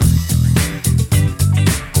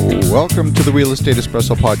Welcome to the Real Estate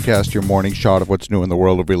Espresso Podcast, your morning shot of what's new in the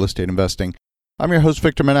world of real estate investing. I'm your host,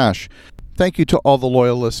 Victor Menashe. Thank you to all the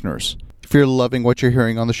loyal listeners. If you're loving what you're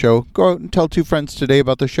hearing on the show, go out and tell 2 friends today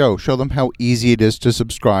about the show. Show them how easy it is to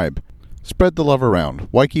subscribe. Spread the love around.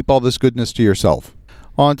 Why keep all this goodness to yourself?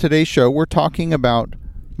 On today's show, we're talking about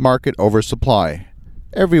market oversupply.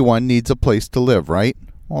 Everyone needs a place to live, right?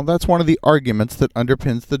 Well, that's one of the arguments that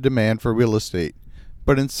underpins the demand for real estate.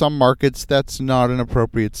 But in some markets, that's not an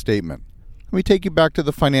appropriate statement. Let me take you back to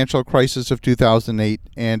the financial crisis of 2008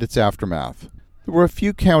 and its aftermath. There were a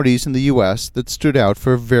few counties in the U.S. that stood out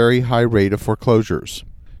for a very high rate of foreclosures.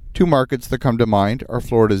 2 markets that come to mind are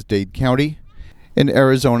Florida's Dade County and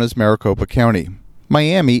Arizona's Maricopa County.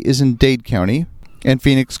 Miami is in Dade County, and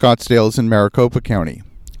Phoenix Scottsdale is in Maricopa County.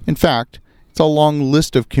 In fact, it's a long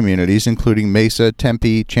list of communities, including Mesa,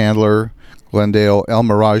 Tempe, Chandler, Glendale, El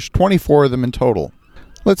Mirage, 24 of them in total.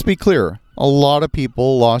 Let's be clear, a lot of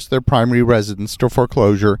people lost their primary residence to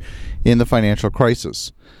foreclosure in the financial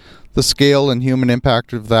crisis. The scale and human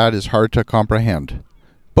impact of that is hard to comprehend.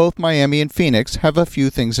 Both Miami and Phoenix have a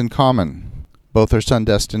few things in common. Both are sun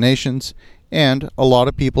destinations, and a lot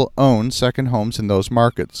of people own second homes in those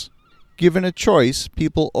markets. Given a choice,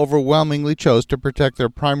 people overwhelmingly chose to protect their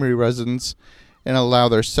primary residence and allow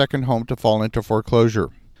their second home to fall into foreclosure.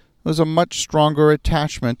 There was a much stronger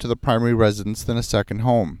attachment to the primary residence than a second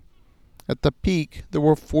home. At the peak, there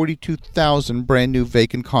were 42,000 brand new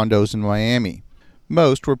vacant condos in Miami.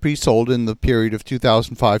 Most were pre-sold in the period of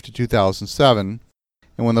 2005 to 2007,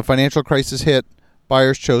 and when the financial crisis hit,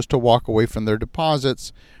 buyers chose to walk away from their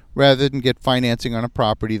deposits rather than get financing on a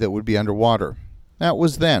property that would be underwater. That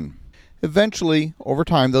was then. Eventually, over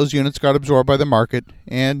time, those units got absorbed by the market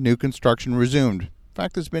and new construction resumed. In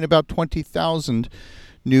fact, there's been about 20,000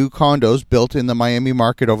 new condos built in the Miami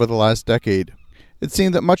market over the last decade. It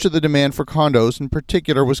seemed that much of the demand for condos in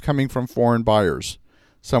particular was coming from foreign buyers.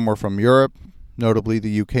 Some were from Europe, notably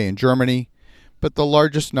the UK and Germany, but the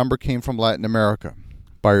largest number came from Latin America.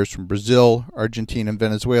 Buyers from Brazil, Argentina, and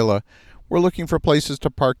Venezuela were looking for places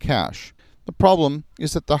to park cash. The problem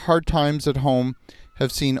is that the hard times at home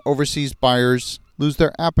have seen overseas buyers lose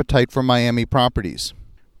their appetite for Miami properties.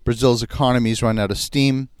 Brazil's economy's run out of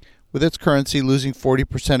steam, with its currency losing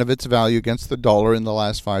 40% of its value against the dollar in the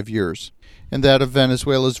last 5 years, and that of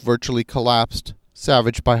Venezuela's virtually collapsed,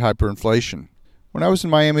 savaged by hyperinflation. When I was in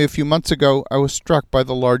Miami a few months ago, I was struck by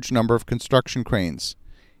the large number of construction cranes.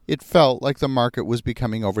 It felt like the market was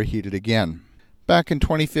becoming overheated again. Back in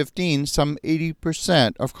 2015, some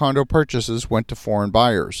 80% of condo purchases went to foreign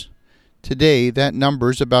buyers. Today, that number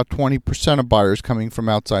is about 20% of buyers coming from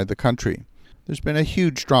outside the country. There's been a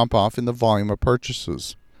huge drop-off in the volume of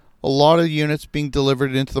purchases. A lot of units being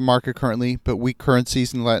delivered into the market currently, but weak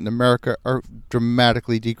currencies in Latin America are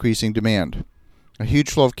dramatically decreasing demand. A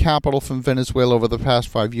huge flow of capital from Venezuela over the past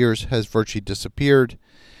 5 years has virtually disappeared,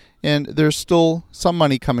 and there's still some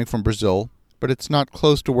money coming from Brazil, but it's not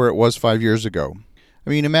close to where it was 5 years ago.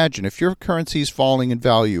 I mean, imagine if your currency is falling in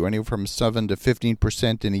value anywhere from 7 to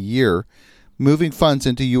 15% in a year, moving funds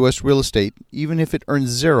into U.S. real estate, even if it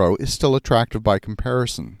earns zero, is still attractive by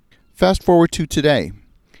comparison. Fast forward to today,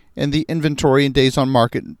 and the inventory and days on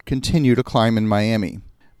market continue to climb in Miami.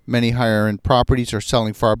 Many higher-end properties are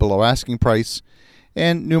selling far below asking price,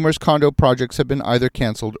 and numerous condo projects have been either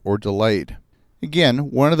canceled or delayed.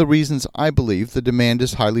 Again, one of the reasons I believe the demand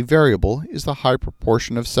is highly variable is the high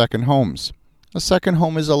proportion of second homes. A second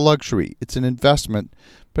home is a luxury, it's an investment,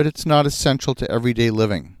 but it's not essential to everyday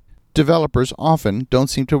living. Developers often don't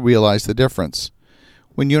seem to realize the difference.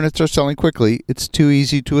 When units are selling quickly, it's too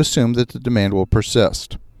easy to assume that the demand will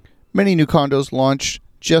persist. Many new condos launch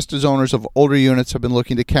just as owners of older units have been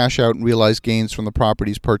looking to cash out and realize gains from the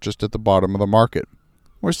properties purchased at the bottom of the market.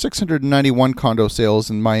 There were 691 condo sales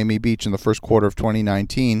in Miami Beach in the first quarter of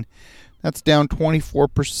 2019. That's down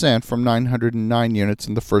 24% from 909 units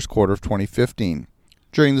in the first quarter of 2015.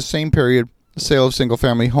 During the same period, the sale of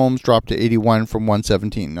single-family homes dropped to 81 from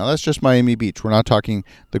 117. Now, that's just Miami Beach. We're not talking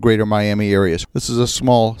the greater Miami areas. This is a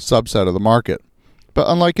small subset of the market. But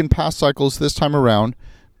unlike in past cycles, this time around,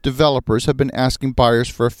 developers have been asking buyers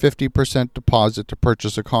for a 50% deposit to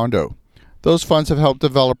purchase a condo. Those funds have helped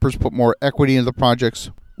developers put more equity into the projects,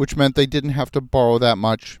 which meant they didn't have to borrow that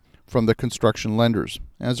much from the construction lenders.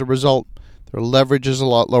 As a result, their leverage is a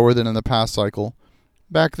lot lower than in the past cycle.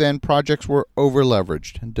 Back then, projects were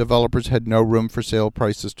over-leveraged, and developers had no room for sale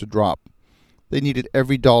prices to drop. They needed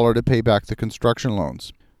every dollar to pay back the construction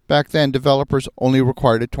loans. Back then, developers only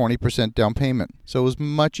required a 20% down payment, so it was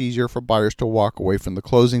much easier for buyers to walk away from the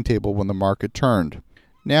closing table when the market turned.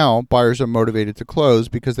 Now, buyers are motivated to close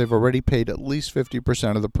because they've already paid at least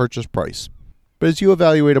 50% of the purchase price. But as you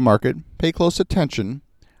evaluate a market, pay close attention.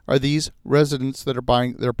 Are these residents that are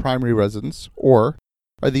buying their primary residence, or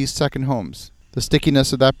are these second homes? The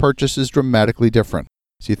stickiness of that purchase is dramatically different.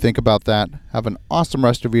 So you think about that. Have an awesome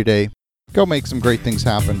rest of your day. Go make some great things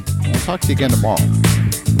happen. I'll talk to you again tomorrow.